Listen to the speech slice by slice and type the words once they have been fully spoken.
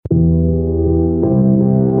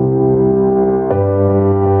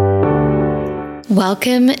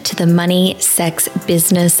Welcome to the Money, Sex,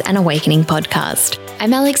 Business and Awakening podcast.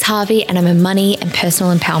 I'm Alex Harvey and I'm a money and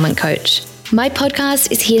personal empowerment coach. My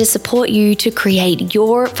podcast is here to support you to create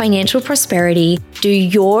your financial prosperity, do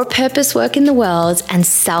your purpose work in the world, and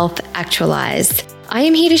self-actualize. I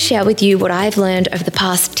am here to share with you what I've learned over the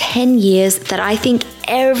past 10 years that I think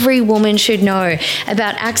every woman should know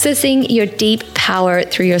about accessing your deep power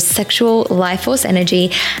through your sexual life force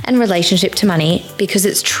energy and relationship to money, because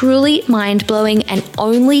it's truly mind-blowing and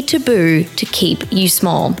only taboo to keep you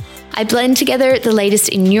small. I blend together the latest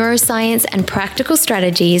in neuroscience and practical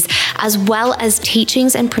strategies, as well as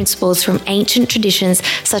teachings and principles from ancient traditions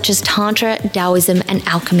such as Tantra, Taoism, and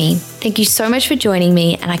alchemy. Thank you so much for joining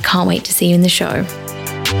me, and I can't wait to see you in the show.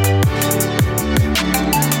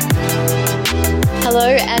 Hello,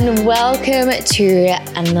 and welcome to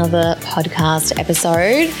another podcast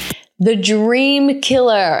episode, The Dream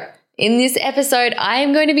Killer. In this episode, I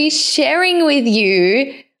am going to be sharing with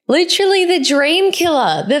you literally the dream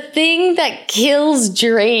killer, the thing that kills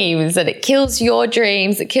dreams, and it kills your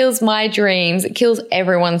dreams, it kills my dreams, it kills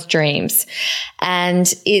everyone's dreams.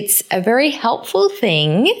 And it's a very helpful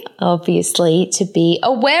thing, obviously, to be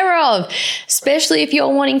aware of, especially if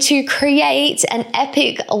you're wanting to create an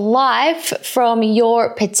epic life from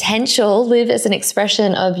your potential, live as an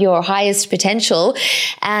expression of your highest potential,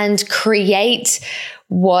 and create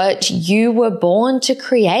what you were born to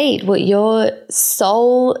create, what your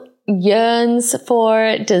soul yearns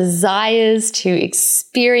for, desires to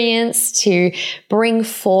experience, to bring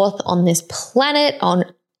forth on this planet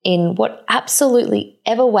in what absolutely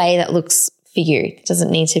ever way that looks for you. It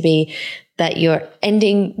doesn't need to be that you're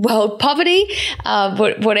ending world poverty,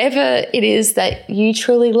 but whatever it is that you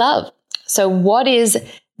truly love. So what is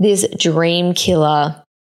this dream killer?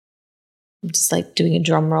 I'm just like doing a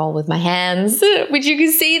drum roll with my hands, which you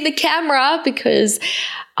can see in the camera because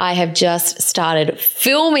I have just started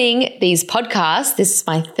filming these podcasts. This is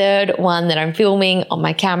my third one that I'm filming on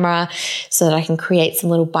my camera so that I can create some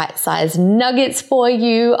little bite-sized nuggets for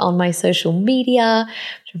you on my social media,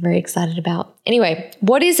 which I'm very excited about. Anyway,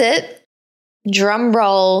 what is it? Drum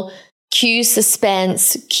roll, cue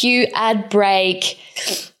suspense, cue ad break.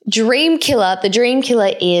 Dream killer. The dream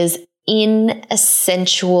killer is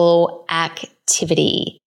inessential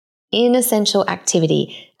activity. Inessential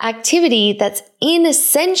activity. Activity that's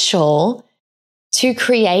inessential to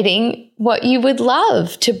creating what you would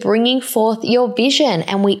love, to bringing forth your vision.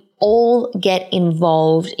 And we all get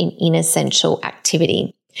involved in inessential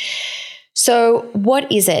activity. So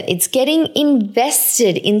what is it? It's getting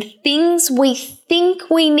invested in things we think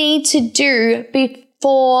we need to do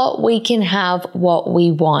before we can have what we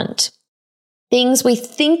want. Things we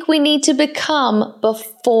think we need to become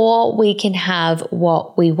before we can have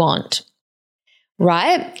what we want,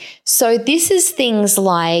 right? So this is things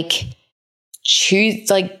like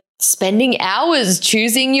spending hours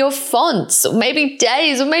choosing your fonts, or maybe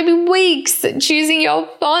days, or maybe weeks choosing your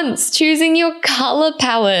fonts, choosing your color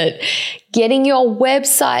palette, getting your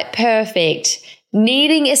website perfect,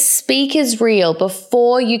 needing a speaker's reel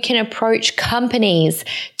before you can approach companies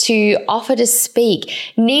to offer to speak,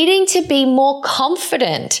 needing to be more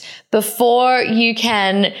confident before you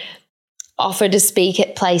can offer to speak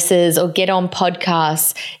at places or get on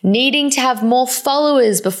podcasts, needing to have more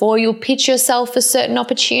followers before you'll pitch yourself for certain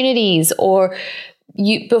opportunities, or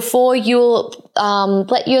before you'll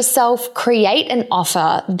let yourself create an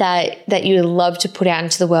offer that you love to put out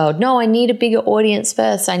into the world. No, I need a bigger audience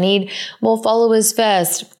first. I need more followers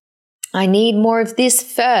first. I need more of this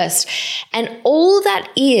first. And all that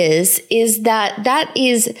is that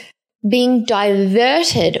is being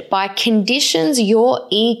diverted by conditions your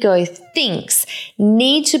ego thinks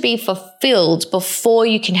need to be fulfilled before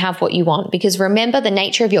you can have what you want. Because remember, the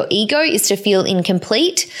nature of your ego is to feel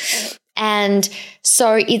incomplete. And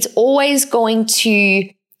so it's always going to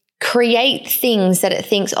create things that it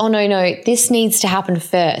thinks, oh, no, this needs to happen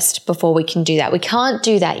first before we can do that. We can't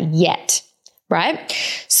do that yet, right?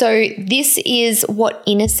 So this is what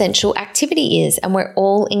inessential activity is, and we're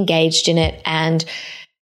all engaged in it. And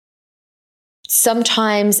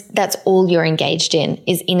sometimes that's all you're engaged in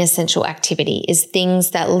is inessential activity, is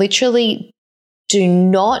things that literally do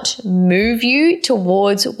not move you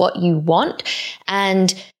towards what you want.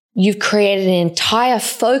 And you've created an entire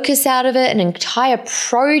focus out of it, an entire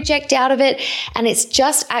project out of it, and it's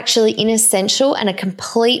just actually inessential and a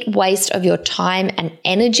complete waste of your time and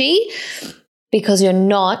energy because you're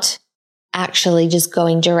not actually just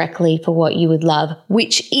going directly for what you would love,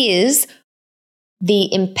 which is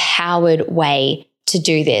the empowered way to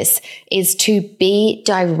do this, is to be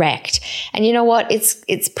direct. And you know what?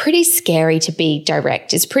 It's pretty scary to be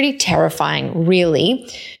direct. It's pretty terrifying, really,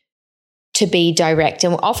 to be direct.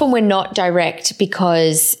 And often we're not direct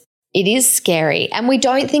because it is scary and we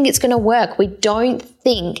don't think it's going to work. We don't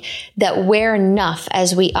think that we're enough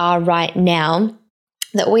as we are right now,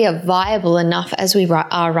 that we are viable enough as we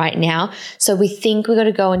are right now. So we think we've got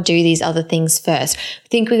to go and do these other things first. We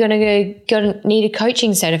think we're going to need a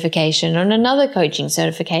coaching certification and another coaching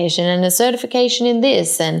certification and a certification in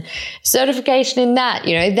this and certification in that.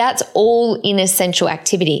 That's all inessential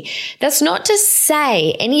activity. That's not to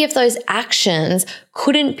say any of those actions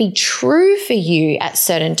couldn't be true for you at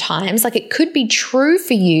certain times. Like it could be true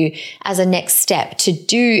for you as a next step to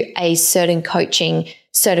do a certain coaching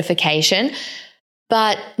certification.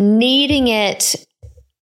 But needing it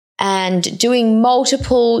and doing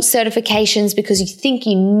multiple certifications because you think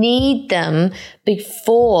you need them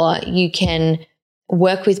before you can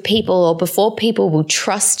work with people or before people will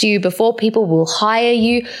trust you, before people will hire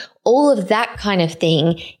you, all of that kind of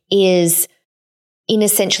thing is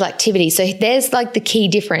inessential activity. So there's like the key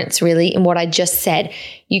difference really in what I just said.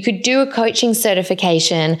 You could do a coaching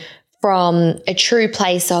certification from a true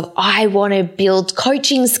place of, I want to build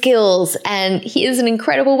coaching skills and here's an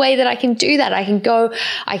incredible way that I can do that. I can go,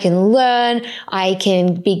 I can learn, I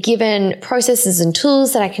can be given processes and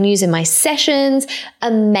tools that I can use in my sessions.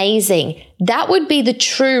 Amazing. That would be the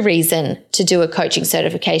true reason to do a coaching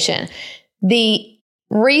certification. The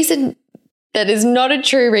reason that is not a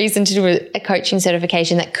true reason to do a coaching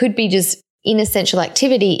certification that could be just inessential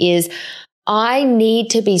activity is, I need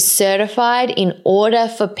to be certified in order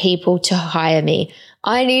for people to hire me.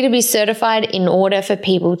 I need to be certified in order for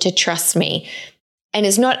people to trust me. And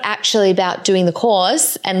it's not actually about doing the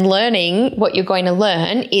course and learning what you're going to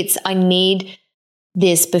learn. It's I need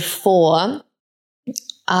this before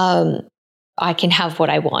I can have what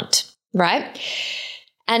I want, right?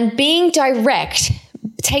 And being direct,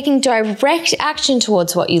 taking direct action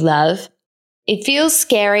towards what you love, it feels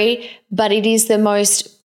scary, but it is the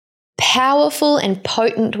most powerful and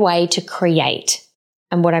potent way to create.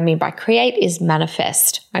 And what I mean by create is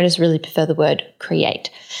manifest. I just really prefer the word create.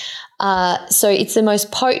 So it's the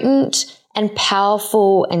most potent and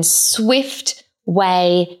powerful and swift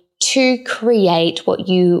way to create what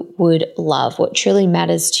you would love, what truly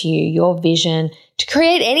matters to you, your vision. To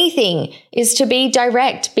create anything is to be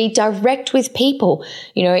direct with people.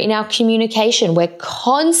 In our communication, we're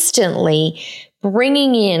constantly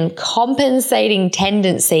bringing in compensating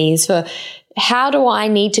tendencies for how do I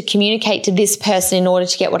need to communicate to this person in order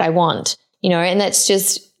to get what I want, and that's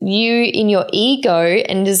just you in your ego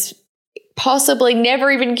and just possibly never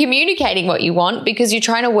even communicating what you want because you're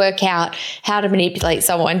trying to work out how to manipulate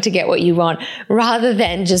someone to get what you want rather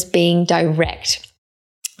than just being direct.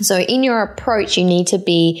 So in your approach, you need to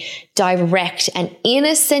be direct, and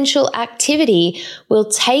inessential activity will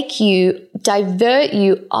divert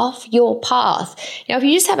you off your path. Now, if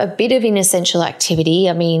you just have a bit of inessential activity,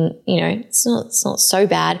 it's not so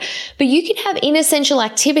bad, but you can have inessential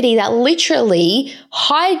activity that literally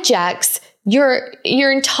hijacks your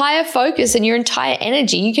entire focus and your entire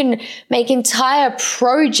energy. You can make entire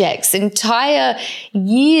projects, entire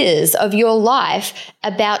years of your life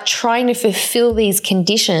about trying to fulfill these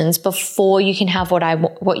conditions before you can have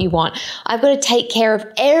what you want. I've got to take care of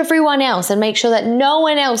everyone else and make sure that no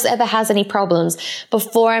one else ever has any problems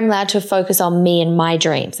before I'm allowed to focus on me and my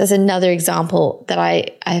dreams. That's another example that I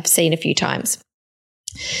have seen a few times.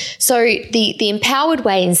 So the empowered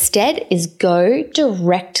way instead is go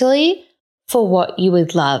directly for what you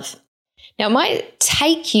would love. Now, it might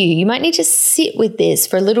take you might need to sit with this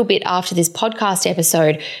for a little bit after this podcast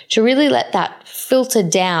episode to really let that filter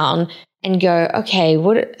down and go, okay,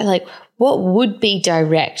 what would be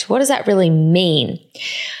direct? What does that really mean?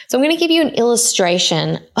 So I'm going to give you an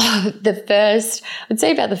illustration of I'd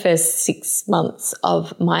say about the first 6 months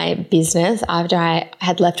of my business after I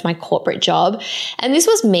had left my corporate job. And this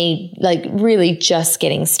was me really just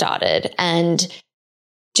getting started and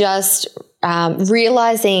just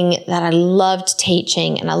realizing that I loved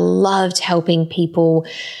teaching and I loved helping people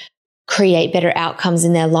create better outcomes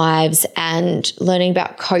in their lives and learning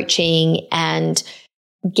about coaching and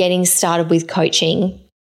getting started with coaching.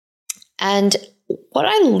 And what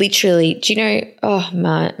I literally,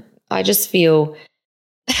 I just feel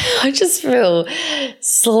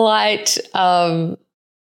slight, I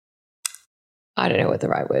don't know what the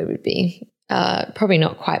right word would be. Probably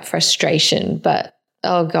not quite frustration, but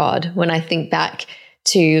oh God, when I think back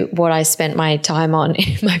to what I spent my time on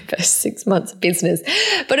in my first 6 months of business.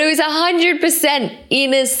 But it was 100%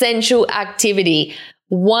 inessential activity.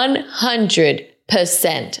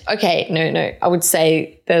 100%. Okay, no. I would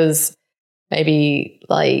say there's maybe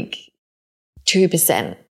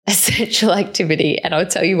 2% essential activity. And I'll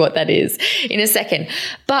tell you what that is in a second.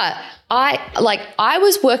 But I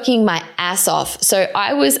was working my ass off. So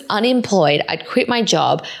I was unemployed. I'd quit my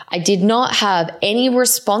job. I did not have any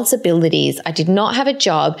responsibilities. I did not have a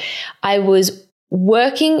job. I was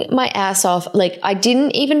working my ass off. Like, I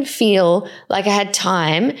didn't even feel like I had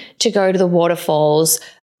time to go to the waterfalls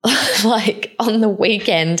like on the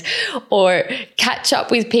weekend or catch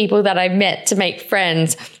up with people that I met to make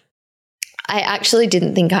friends. I actually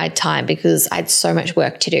didn't think I had time because I had so much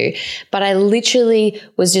work to do, but I literally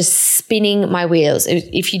was just spinning my wheels.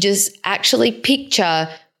 If you just actually picture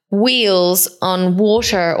wheels on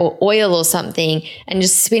water or oil or something and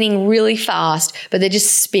just spinning really fast, but they're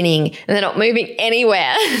just spinning and they're not moving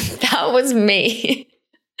anywhere. That was me.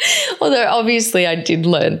 Although obviously I did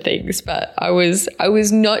learn things, but I was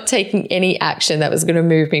not taking any action that was going to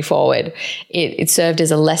move me forward. It served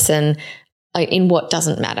as a lesson in what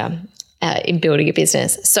doesn't matter in building a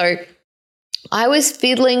business. So I was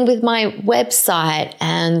fiddling with my website,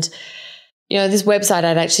 and this website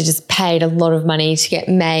I'd actually just paid a lot of money to get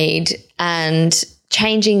made, and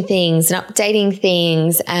changing things and updating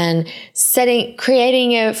things and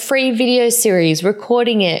creating a free video series,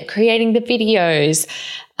 recording it, creating the videos,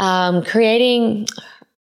 I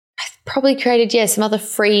probably created, some other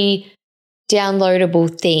free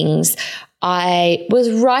downloadable things. I was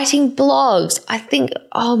writing blogs. I think,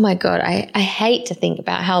 oh my God, I hate to think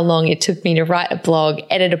about how long it took me to write a blog,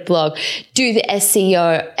 edit a blog, do the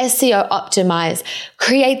SEO optimize,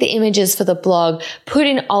 create the images for the blog, put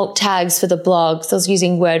in alt tags for the blog. So I was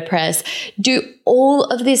using WordPress, do all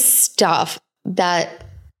of this stuff that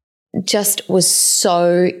just was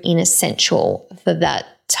so inessential for that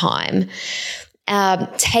time.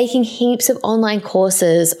 Taking heaps of online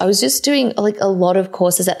courses. I was just doing like a lot of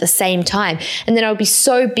courses at the same time. And then I would be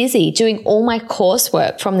so busy doing all my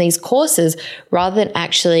coursework from these courses rather than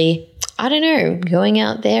actually, going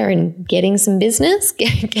out there and getting some business,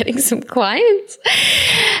 getting some clients,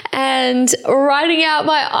 and writing out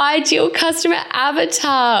my ideal customer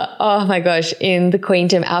avatar. Oh my gosh, in the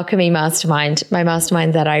Queentum Alchemy Mastermind, my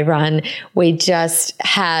mastermind that I run, we just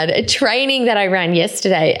had a training that I ran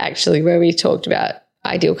yesterday, actually, where we talked about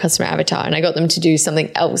ideal customer avatar, and I got them to do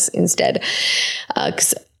something else instead,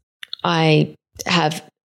 because I have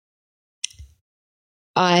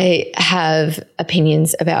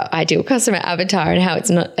opinions about ideal customer avatar and how it's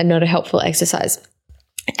not a helpful exercise.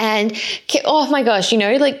 And oh my gosh,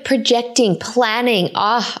 like projecting, planning.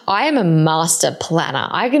 I am a master planner.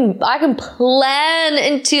 I can plan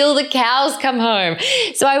until the cows come home.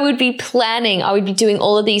 So I would be planning. I would be doing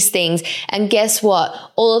all of these things. And guess what?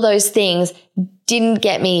 All of those things didn't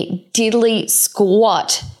get me diddly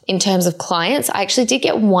squat in terms of clients. I actually did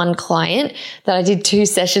get one client that I did 2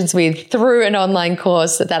 sessions with through an online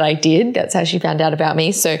course that I did. That's how she found out about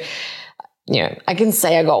me. So, I can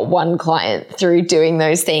say I got one client through doing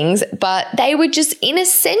those things, but they were just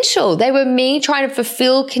inessential. They were me trying to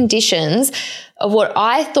fulfill conditions of what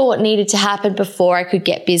I thought needed to happen before I could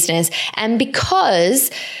get business. And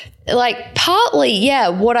because partly,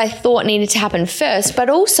 what I thought needed to happen first, but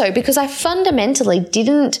also because I fundamentally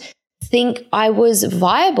didn't think I was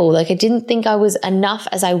viable. I didn't think I was enough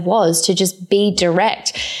as I was to just be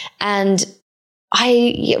direct. And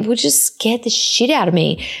it would just scare the shit out of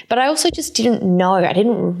me. But I also just didn't know. I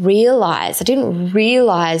didn't realize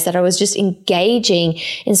that I was just engaging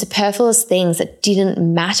in superfluous things that didn't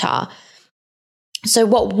matter. So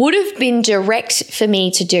what would have been direct for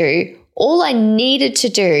me to do, all I needed to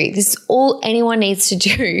do, this is all anyone needs to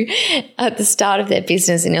do at the start of their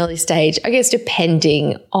business in early stage, I guess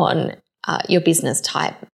depending on your business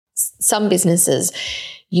type. Some businesses,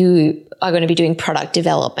 you are going to be doing product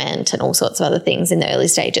development and all sorts of other things in the early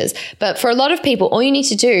stages. But for a lot of people, all you need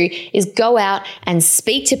to do is go out and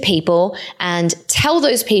speak to people and tell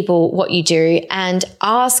those people what you do and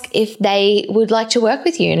ask if they would like to work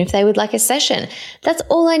with you and if they would like a session. That's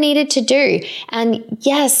all I needed to do. And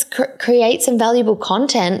yes, create some valuable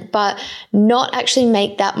content, but not actually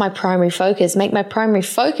make that my primary focus. Make my primary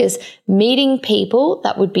focus meeting people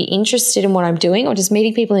that would be interested in what I'm doing, or just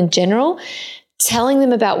meeting people in general, telling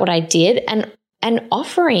them about what I did and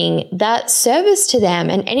offering that service to them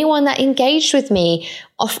and anyone that engaged with me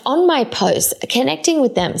on my posts, connecting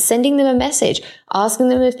with them, sending them a message, asking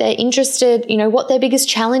them if they're interested, what their biggest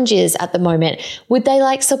challenge is at the moment. Would they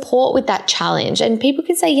like support with that challenge? And people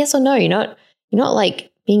can say yes or no. You're not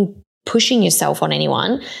like pushing yourself on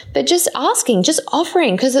anyone, but just asking, just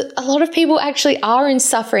offering, because a lot of people actually are in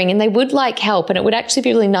suffering and they would like help. And it would actually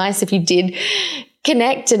be really nice if you did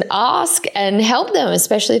connect and ask and help them,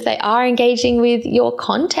 especially if they are engaging with your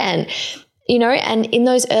content, and in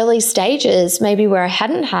those early stages, maybe where I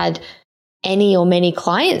hadn't had any or many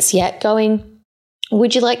clients yet, going,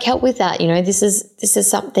 would you like help with that? This is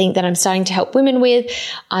something that I'm starting to help women with.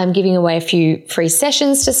 I'm giving away a few free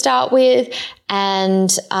sessions to start with, and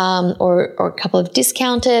or a couple of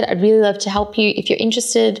discounted. I'd really love to help you. If you're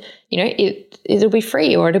interested, it'll be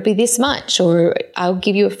free, or it'll be this much, or I'll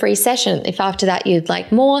give you a free session. If after that you'd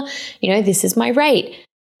like more, this is my rate.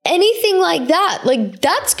 Anything like that,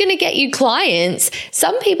 that's going to get you clients.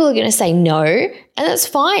 Some people are going to say no, and that's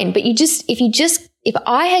fine. But if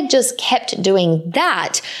I had just kept doing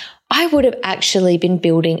that, I would have actually been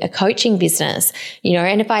building a coaching business,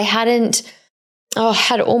 and if I hadn't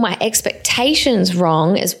had all my expectations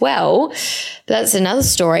wrong as well, that's another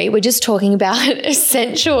story. We're just talking about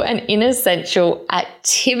essential and inessential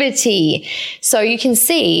activity. So you can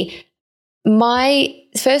see my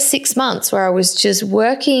first 6 months where I was just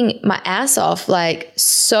working my ass off,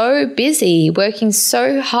 so busy, working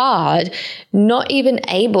so hard, not even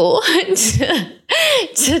able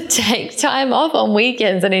to take time off on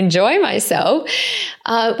weekends and enjoy myself,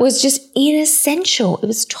 was just inessential. It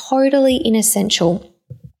was totally inessential.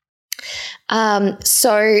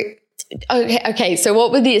 Okay. So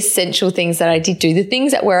what were the essential things that I did do? The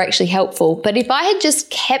things that were actually helpful. But if I had just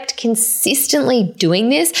kept consistently doing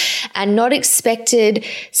this and not expected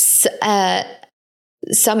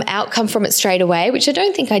some outcome from it straight away, which I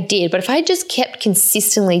don't think I did, but if I had just kept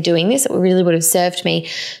consistently doing this, it really would have served me.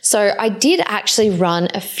 So I did actually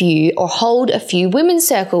hold a few women's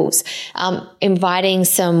circles, inviting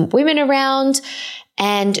some women around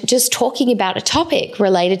and just talking about a topic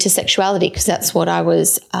related to sexuality, because that's what I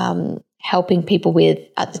was helping people with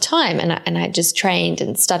at the time, and I just trained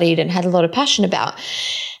and studied and had a lot of passion about.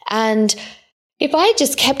 And if I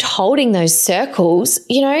just kept holding those circles,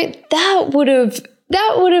 that would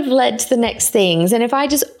have led to the next things. And if I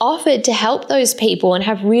just offered to help those people and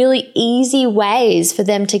have really easy ways for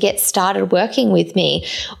them to get started working with me,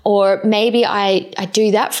 or maybe I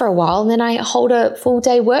do that for a while and then I hold a full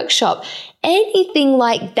day workshop, anything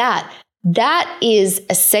like that, that is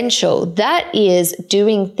essential. That is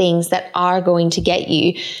doing things that are going to get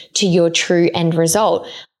you to your true end result.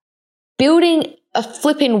 Building a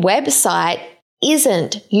flipping website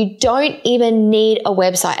isn't. You don't even need a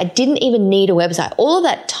website. I didn't even need a website. All of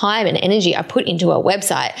that time and energy I put into a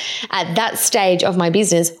website at that stage of my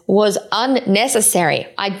business was unnecessary.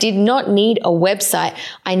 I did not need a website.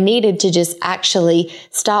 I needed to just actually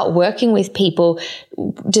start working with people,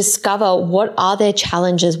 discover what are their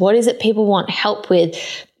challenges, what is it people want help with,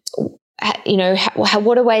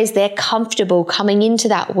 what are ways they're comfortable coming into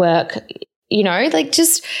that work.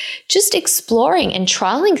 Just exploring and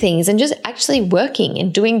trialing things and just actually working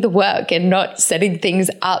and doing the work and not setting things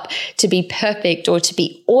up to be perfect or to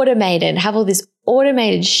be automated and have all this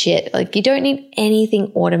automated shit. You don't need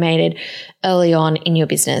anything automated early on in your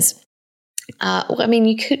business.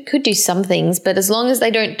 You could do some things, but as long as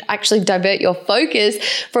they don't actually divert your focus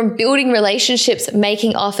from building relationships,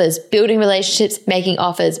 making offers, building relationships, making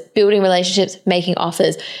offers, building relationships, making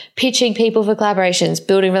offers, pitching people for collaborations,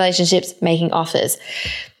 building relationships, making offers.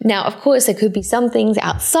 Now, of course, there could be some things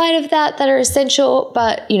outside of that are essential,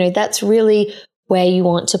 but that's really where you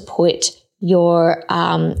want to put your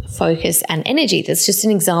focus and energy. That's just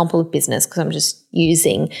an example of business, because I'm just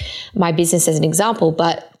using my business as an example,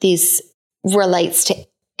 but this relates to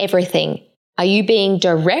everything. Are you being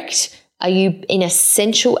direct? Are you in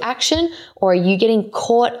essential action, or are you getting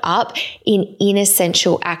caught up in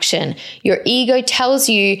inessential action? Your ego tells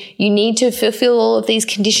you you need to fulfill all of these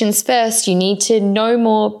conditions first. You need to know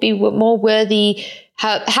more, be more worthy,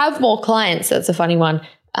 have more clients. That's a funny one.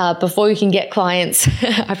 Before you can get clients.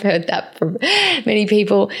 I've heard that from many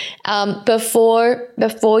people.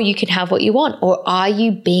 Before you can have what you want. Or are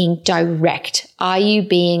you being direct? Are you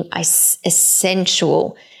being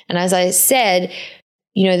essential? And as I said,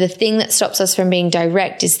 the thing that stops us from being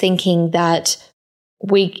direct is thinking that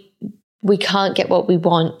we can't get what we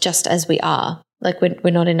want just as we are. We're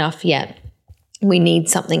not enough yet. We need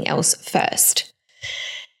something else first.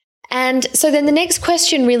 And so then the next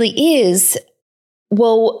question really is,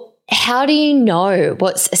 well, how do you know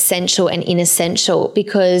what's essential and inessential?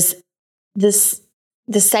 Because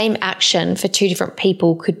the same action for two different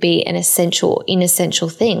people could be an essential or inessential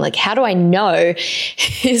thing. How do I know?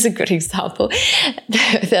 Here's a good example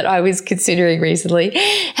that I was considering recently.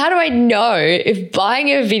 How do I know if buying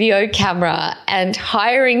a video camera and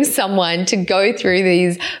hiring someone to go through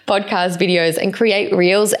these podcast videos and create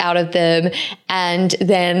reels out of them and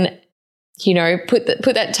then put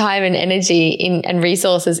that time and energy in and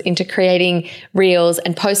resources into creating reels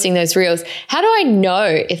and posting those reels, how do I know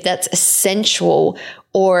if that's essential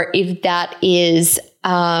or if that is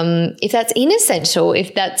if that's inessential,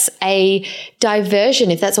 if that's a diversion,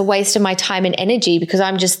 if that's a waste of my time and energy because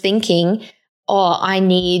I'm just thinking, oh, I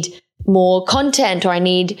need more content or I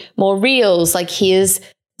need more reels. Like, here's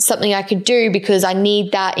something I could do because I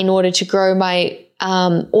need that in order to grow my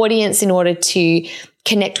audience, in order to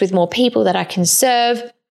connect with more people that I can serve.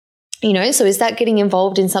 So is that getting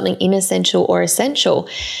involved in something inessential or essential?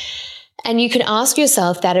 And you can ask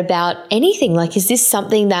yourself that about anything. Like, is this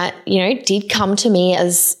something that, did come to me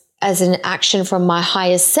as an action from my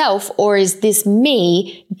higher self, or is this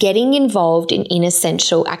me getting involved in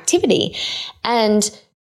inessential activity? And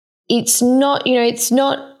it's not, it's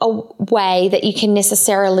not a way that you can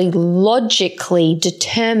necessarily logically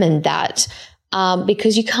determine that,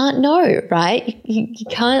 because you can't know, right? You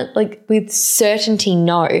can't with certainty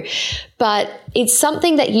know, but it's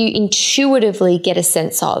something that you intuitively get a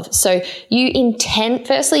sense of. So you intend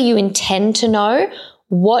to know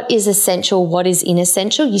what is essential, what is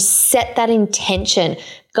inessential. You set that intention.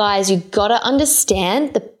 Guys, you've got to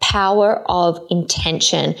understand the power of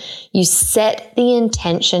intention. You set the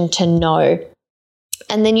intention to know.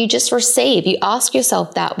 And then you just receive. You ask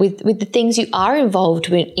yourself that with the things you are involved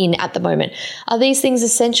in at the moment. Are these things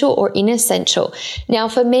essential or inessential? Now,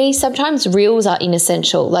 for me, sometimes reels are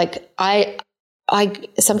inessential. Like, I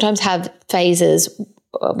sometimes have phases.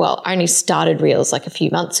 Well, I only started reels like a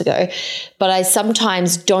few months ago, but I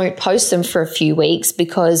sometimes don't post them for a few weeks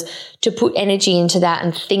because to put energy into that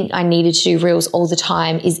and think I needed to do reels all the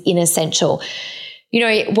time is inessential.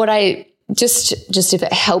 What I just if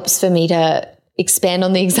it helps for me to expand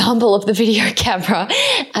on the example of the video camera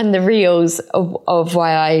and the reels of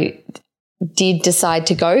why I did decide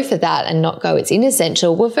to go for that and not go it's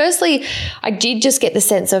inessential. Well, firstly, I did just get the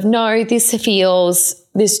sense of, no, this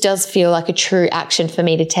does feel like a true action for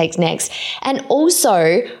me to take next. And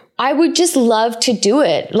also, I would just love to do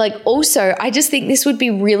it. I just think this would be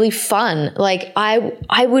really fun.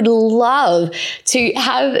 I would love to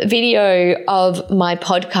have video of my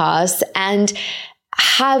podcast and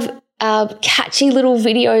have catchy little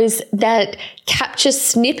videos that capture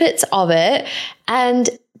snippets of it and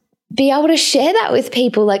be able to share that with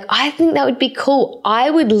people. I think that would be cool. I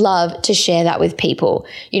would love to share that with people.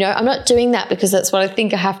 I'm not doing that because that's what I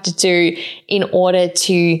think I have to do in order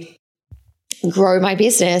to grow my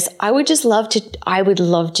business. I would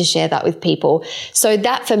love to share that with people. So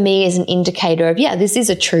that for me is an indicator of, yeah, this is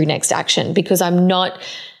a true next action, because I'm not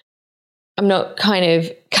kind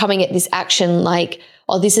of coming at this action like,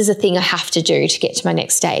 oh, this is a thing I have to do to get to my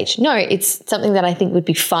next stage. No, it's something that I think would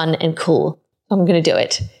be fun and cool. I'm going to do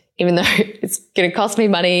it, even though it's going to cost me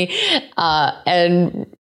money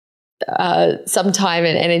and some time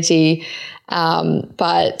and energy.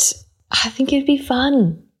 But I think it'd be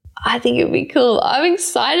fun. I think it'd be cool. I'm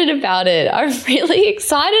excited about it. I'm really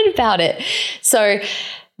excited about it. So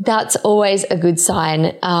that's always a good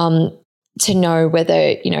sign to know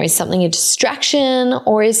whether, is something a distraction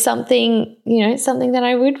or is something, something that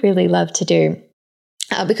I would really love to do,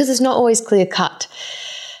 because it's not always clear cut.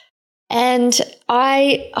 And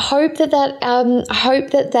I hope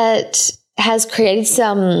that has created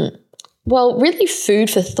some, really food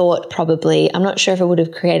for thought probably. I'm not sure if it would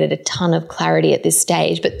have created a ton of clarity at this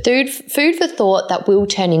stage, but food for thought that will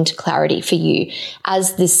turn into clarity for you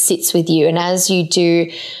as this sits with you and as you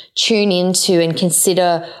do tune into and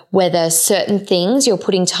consider whether certain things you're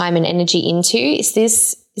putting time and energy into, is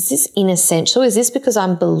this inessential? Is this because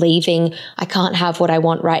I'm believing I can't have what I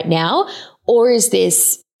want right now? Or is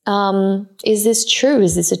this true?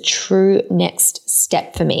 Is this a true next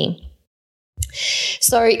step for me?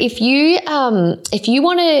 So if you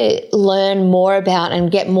want to learn more about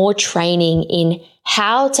and get more training in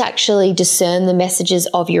how to actually discern the messages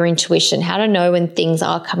of your intuition, how to know when things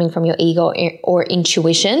are coming from your ego or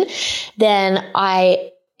intuition, then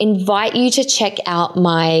I invite you to check out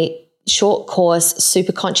my short course,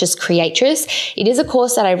 Super Conscious Creatress. It is a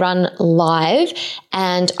course that I run live,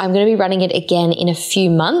 and I'm going to be running it again in a few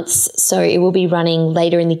months. So it will be running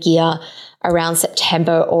later in the year, around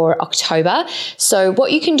September or October. So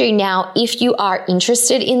what you can do now, if you are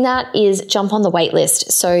interested in that, is jump on the wait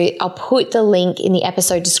list. So I'll put the link in the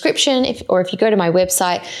episode description, or if you go to my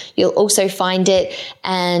website, you'll also find it,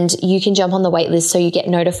 and you can jump on the wait list so you get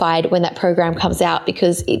notified when that program comes out,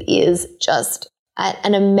 because it is just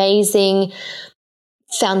an amazing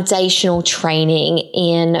foundational training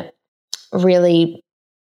in really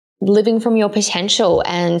living from your potential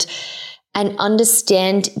and and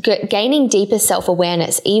gaining deeper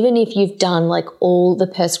self-awareness. Even if you've done like all the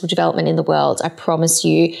personal development in the world, I promise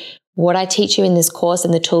you, what I teach you in this course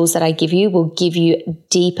and the tools that I give you will give you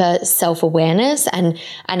deeper self-awareness and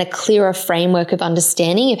a clearer framework of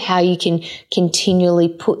understanding of how you can continually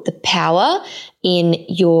put the power in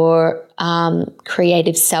your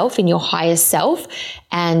creative self, in your higher self,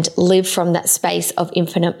 and live from that space of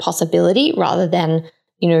infinite possibility rather than,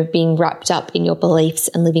 being wrapped up in your beliefs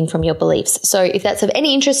and living from your beliefs. So if that's of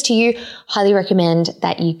any interest to you, highly recommend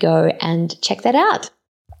that you go and check that out.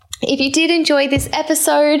 If you did enjoy this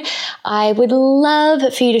episode, I would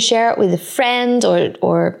love for you to share it with a friend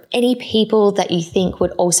or any people that you think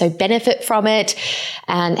would also benefit from it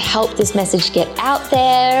and help this message get out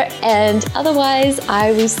there. And otherwise,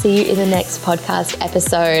 I will see you in the next podcast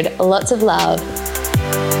episode. Lots of love.